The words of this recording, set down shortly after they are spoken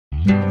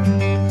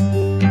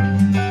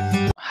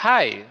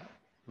Hi,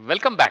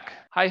 welcome back.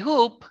 I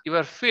hope you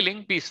are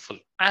feeling peaceful.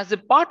 As a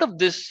part of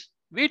this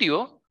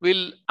video,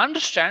 we'll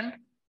understand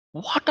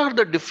what are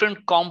the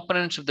different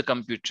components of the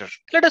computer.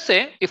 Let us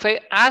say, if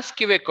I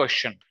ask you a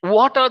question,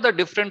 what are the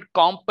different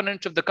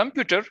components of the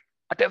computer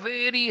at a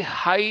very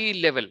high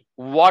level?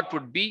 What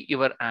would be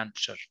your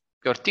answer?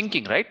 You're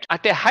thinking, right?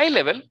 At a high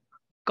level,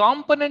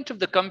 components of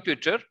the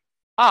computer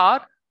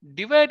are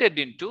divided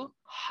into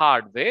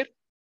hardware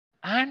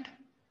and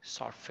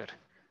software,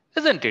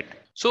 isn't it?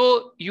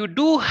 So you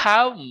do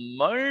have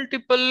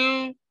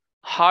multiple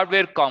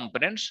hardware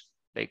components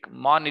like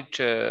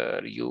monitor,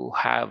 you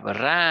have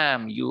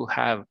RAM, you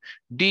have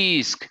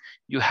disk,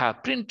 you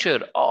have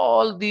printer.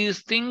 All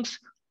these things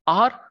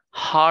are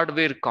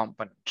hardware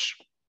components.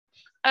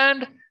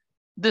 And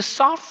the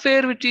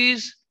software which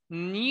is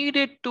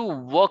needed to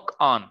work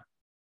on,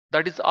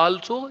 that is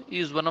also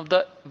is one of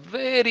the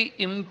very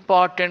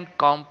important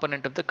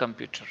component of the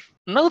computer.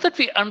 Now that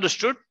we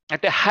understood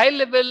at a high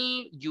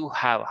level, you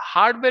have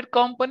hardware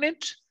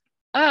components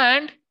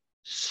and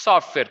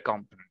software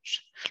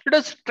components. Let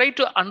us try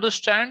to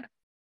understand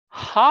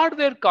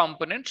hardware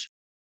components.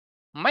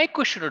 My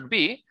question would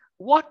be,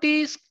 what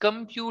is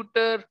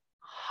computer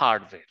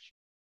hardware?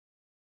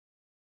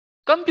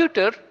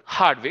 Computer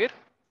hardware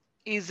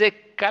is a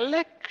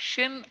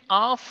collection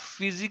of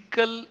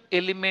physical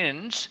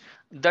elements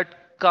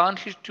that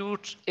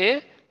constitutes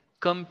a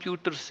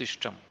computer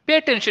system. Pay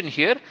attention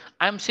here.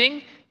 I'm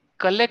saying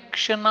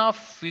collection of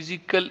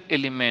physical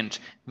elements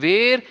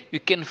where you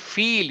can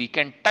feel, you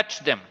can touch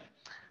them.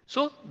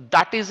 So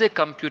that is a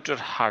computer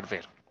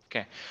hardware.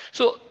 Okay.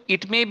 So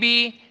it may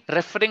be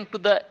referring to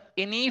the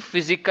any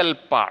physical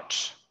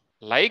parts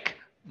like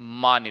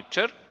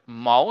monitor,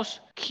 mouse,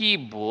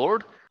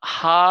 keyboard,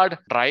 hard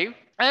drive,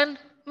 and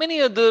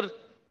many other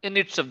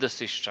units of the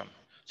system.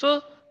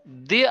 So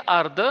they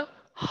are the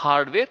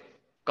hardware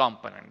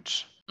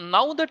components.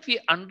 Now that we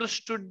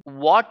understood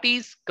what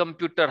is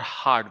computer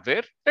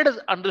hardware, let us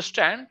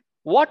understand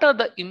what are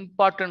the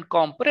important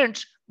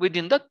components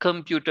within the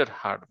computer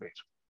hardware.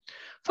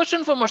 First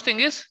and foremost thing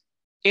is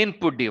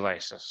input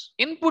devices.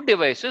 Input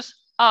devices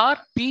are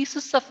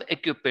pieces of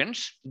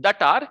equipments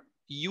that are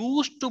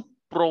used to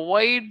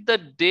provide the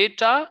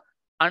data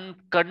and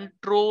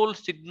control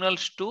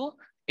signals to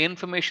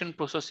information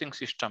processing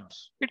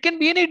systems. It can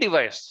be any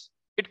device.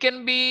 It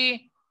can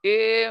be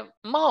a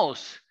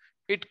mouse.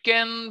 It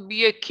can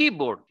be a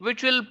keyboard,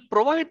 which will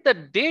provide the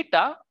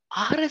data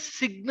or a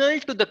signal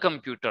to the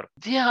computer.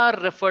 They are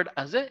referred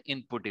as a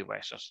input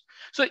devices.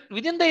 So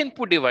within the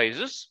input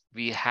devices,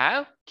 we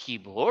have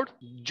keyboard,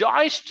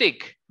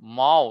 joystick,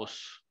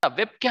 mouse, a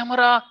web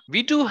camera.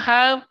 We do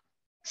have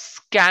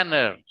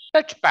scanner,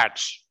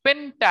 touchpads,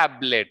 pen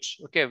tablets.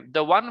 Okay,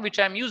 the one which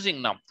I'm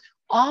using now.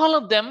 All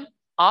of them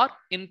are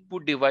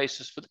input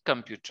devices for the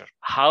computer.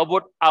 How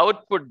about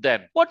output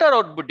then? What are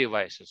output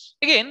devices?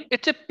 Again,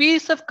 it's a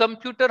piece of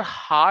computer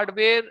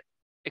hardware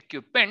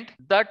equipment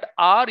that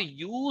are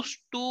used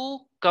to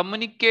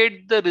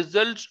communicate the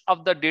results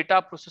of the data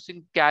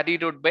processing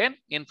carried out by an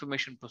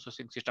information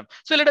processing system.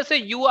 So let us say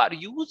you are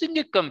using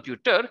a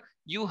computer,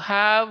 you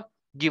have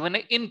given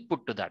an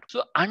input to that.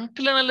 So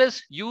until and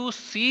unless you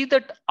see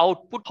that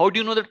output, how do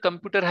you know that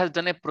computer has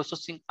done a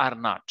processing or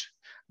not?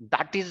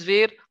 That is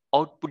where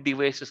output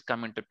devices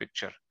come into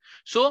picture.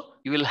 So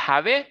you will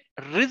have a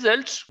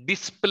results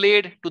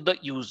displayed to the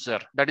user.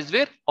 That is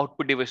where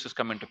output devices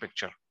come into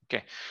picture.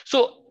 Okay.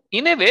 So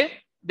in a way,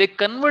 they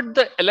convert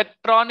the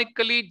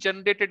electronically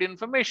generated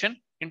information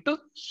into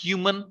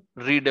human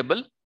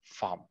readable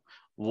form.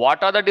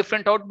 What are the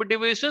different output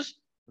devices?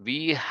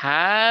 We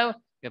have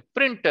a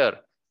printer.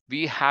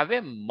 We have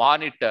a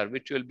monitor,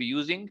 which will be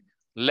using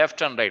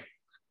left and right.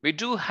 We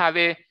do have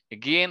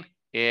again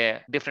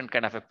a different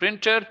kind of a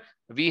printer.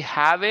 We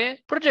have a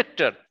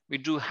projector. We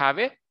do have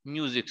a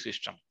music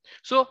system.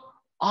 So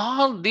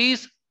all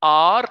these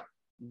are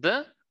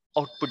the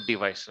output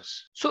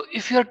devices. So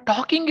if you're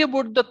talking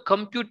about the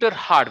computer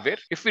hardware,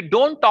 if we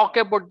don't talk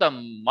about the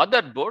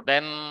motherboard,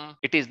 then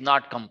it is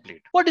not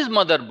complete. What is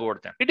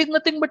motherboard then? It is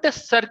nothing but a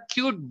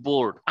circuit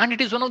board, and it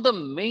is one of the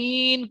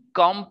main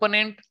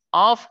component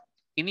of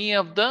any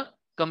of the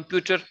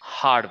computer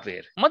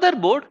hardware.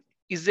 Motherboard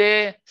is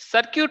a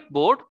circuit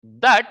board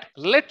that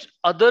lets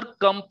other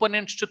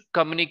components to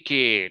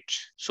communicate.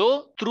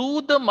 So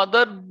through the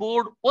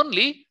motherboard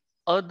only,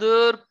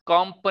 other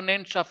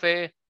components of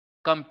a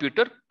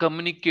computer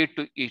communicate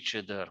to each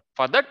other.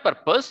 For that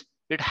purpose,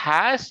 it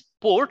has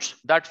ports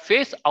that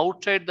face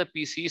outside the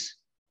PC's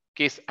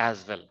case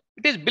as well.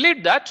 It is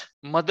believed that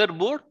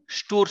motherboard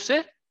stores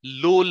a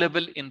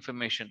low-level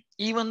information,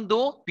 even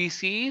though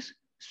PC is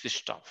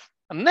switched off.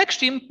 The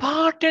next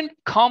important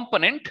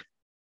component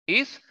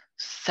is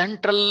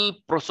central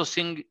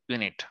processing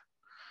unit.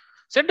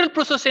 Central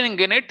processing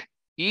unit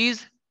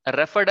is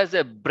referred as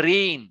a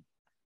brain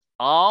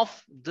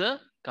of the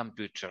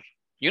computer.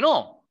 You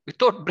know,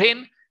 without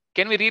brain,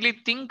 can we really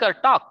think or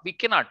talk? We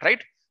cannot,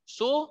 right?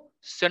 So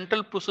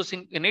central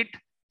processing unit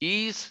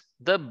is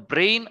the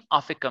brain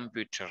of a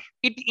computer.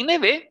 In a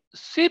way,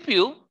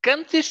 CPU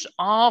consists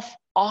of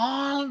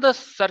all the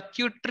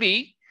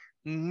circuitry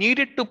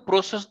needed to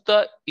process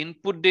the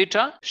input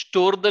data,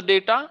 store the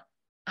data,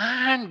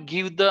 and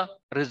give the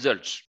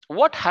results.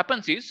 What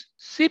happens is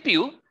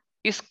CPU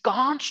is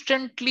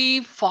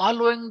constantly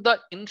following the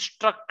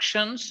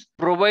instructions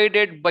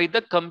provided by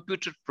the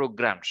computer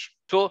programs.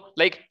 So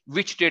like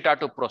which data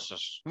to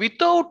process.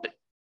 Without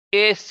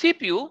a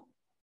CPU,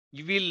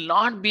 you will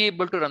not be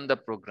able to run the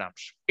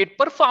programs. It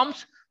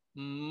performs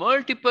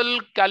multiple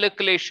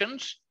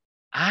calculations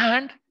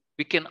and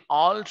we can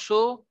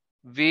also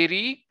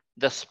vary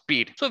the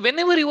speed. So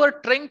whenever you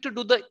are trying to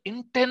do the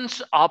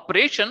intense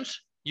operations,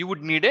 you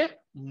would need a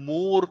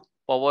more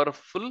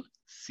powerful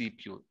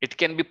CPU. It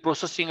can be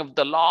processing of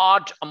the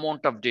large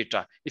amount of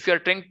data. If you are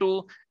trying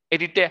to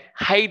edit a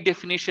high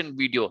definition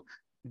video,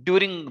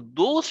 during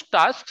those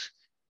tasks,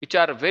 which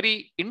are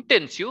very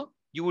intensive,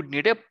 you would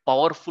need a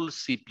powerful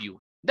CPU.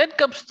 Then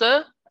comes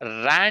the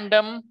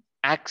random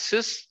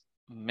access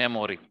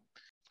memory.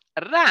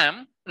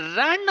 RAM,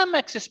 random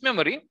access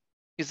memory,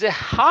 is a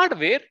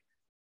hardware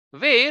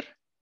where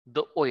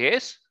the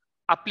OS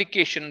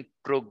application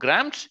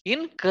programs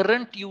in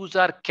current use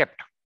are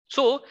kept.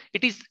 So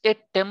it is a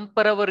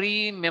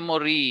temporary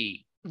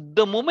memory.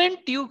 The moment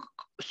you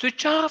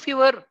switch off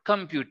your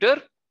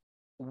computer,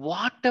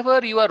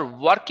 whatever you are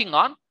working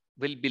on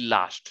will be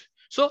lost.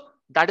 So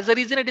that is the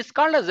reason it is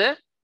called as a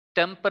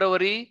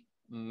temporary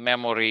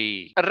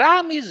memory.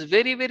 RAM is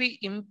very, very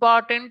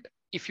important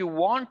if you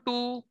want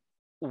to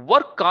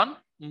work on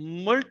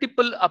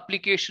multiple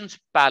applications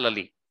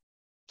parallelly.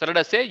 So let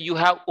us say you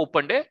have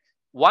opened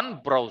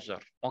one browser.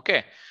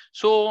 Okay.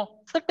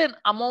 So certain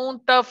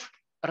amount of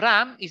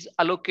RAM is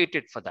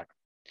allocated for that.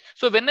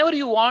 So whenever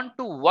you want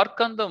to work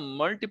on the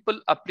multiple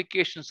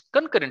applications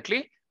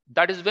concurrently,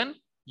 that is when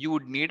you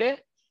would need a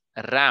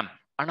RAM.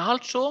 And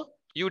also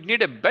you would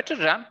need a better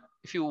RAM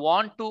if you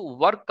want to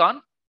work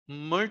on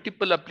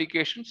multiple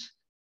applications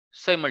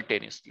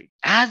simultaneously.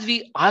 As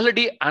we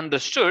already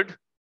understood,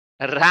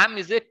 RAM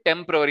is a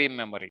temporary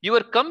memory.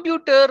 Your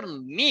computer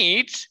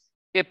needs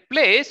a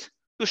place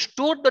to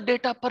store the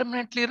data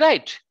permanently,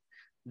 right?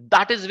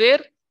 That is where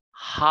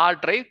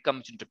hard drive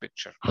comes into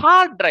picture.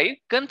 Hard drive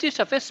consists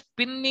of a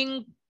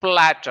spinning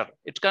platter.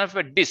 It's kind of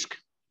a disk,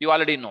 you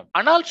already know.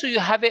 And also you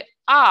have a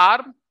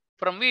arm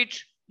from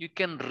which you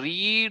can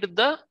read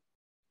the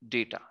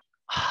data.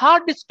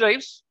 Hard disk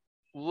drives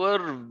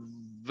were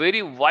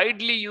very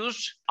widely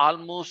used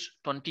almost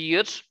 20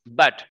 years.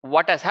 But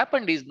what has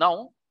happened is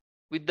now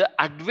with the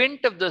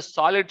advent of the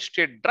solid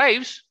state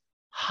drives,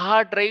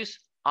 hard drives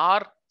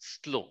are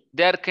slow.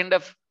 They are kind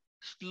of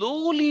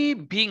slowly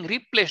being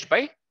replaced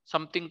by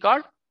something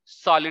called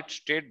solid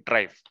state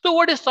drive. So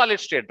what is solid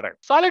state drive?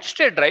 Solid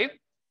state drive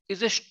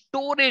is a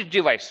storage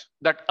device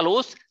that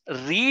allows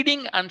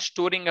reading and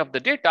storing of the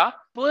data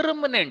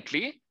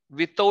permanently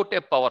without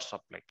a power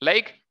supply.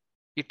 Like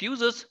it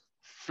uses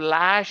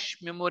flash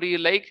memory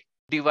like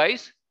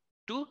device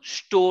to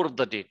store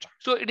the data.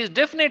 So it is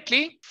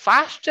definitely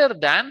faster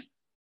than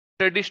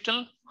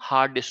traditional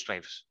hard disk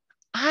drives.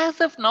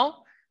 As of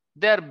now,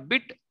 they are a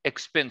bit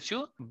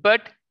expensive,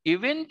 but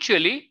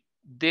eventually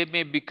they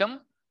may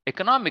become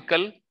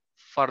economical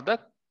for the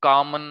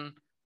common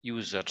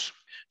users.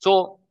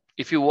 So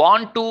if you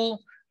want to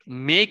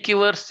make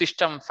your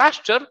system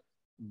faster,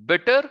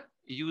 better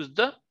use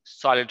the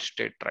solid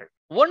state drive.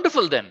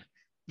 Wonderful then.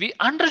 We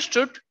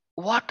understood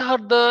what are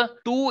the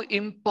two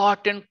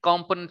important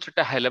components at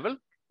a high level,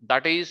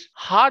 that is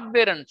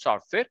hardware and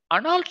software.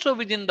 And also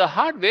within the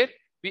hardware,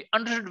 we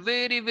understood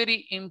very,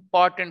 very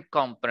important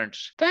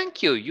components.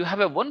 Thank you. You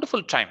have a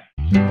wonderful time.